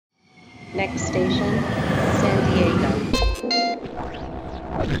Next station, San Diego.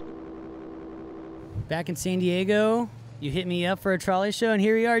 Back in San Diego, you hit me up for a trolley show, and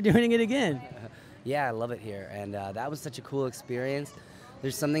here we are doing it again. Yeah, I love it here, and that was such a cool experience.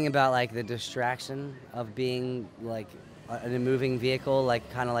 There's something about like the distraction of being like in a moving vehicle, like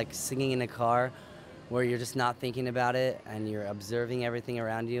kind of like singing in a car, where you're just not thinking about it and you're observing everything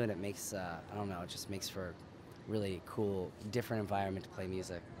around you, and it makes I don't know, it just makes for really cool, different environment to play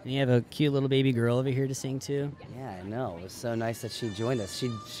music. And you have a cute little baby girl over here to sing to. Yeah, I know. It was so nice that she joined us.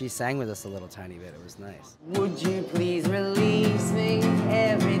 She sang with us a little tiny bit. It was nice. Would you please release me?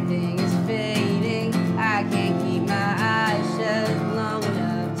 Everything is fading. I can't keep my eyes shut long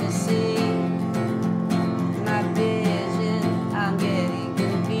enough to see my vision. I'm getting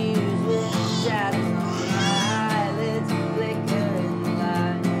confused with shadows on my eyelids, flickering the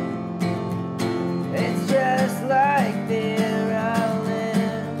light. It's just like Vera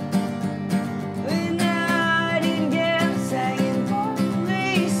Lynn, the nightingale sang in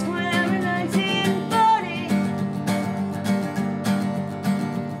Boehnlein Square in 1940.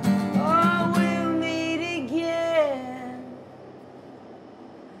 Oh, we'll meet again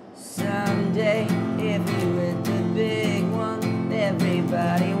someday. If you hit the big one,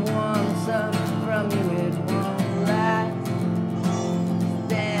 everybody wants some from you. It won't last.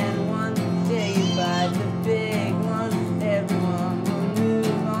 Then one day you buy the big one, everyone will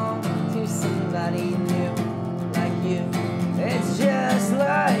move on to somebody new like you. It's just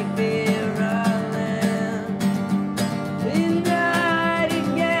like Vera Lynn, the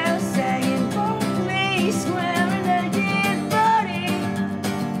nightingale sang in Boehnlein Square in 1940.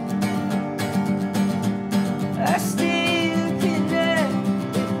 I still connect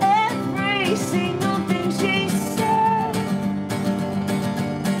with every single thing she said.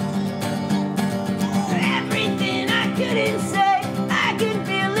 Everything I couldn't say, I can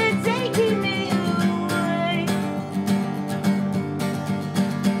feel it taking me away.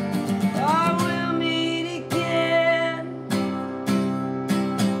 I will meet again.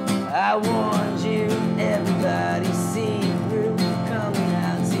 I warned you, everybody see through, coming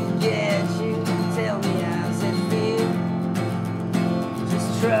out to get you. Tell me how's it feel? Just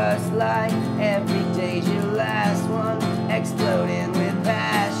trust like every day's your last one, exploding with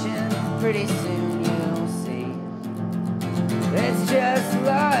passion. Pretty soon you'll see. It's just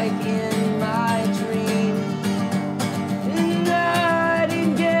like in my dream. The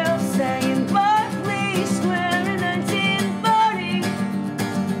nightingale sang in Boehnlein Square in 1940.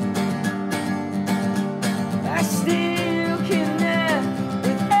 I still connect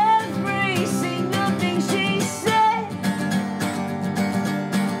with every single thing she said.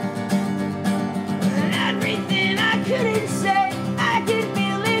 And everything I couldn't say, I could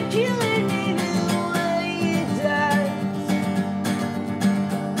feel it killing me the way it does.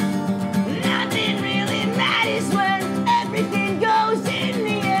 Nothing really matters when everything goes in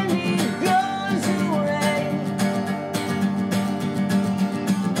the end, it goes away.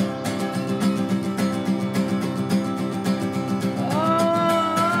 Oh,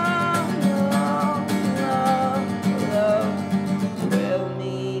 no, we'll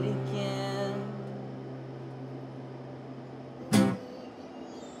meet again.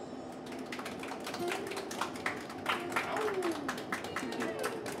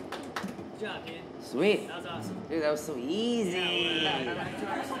 Good job, kid. Sweet. That was awesome. Dude, that was so easy.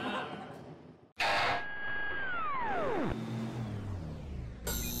 Yeah,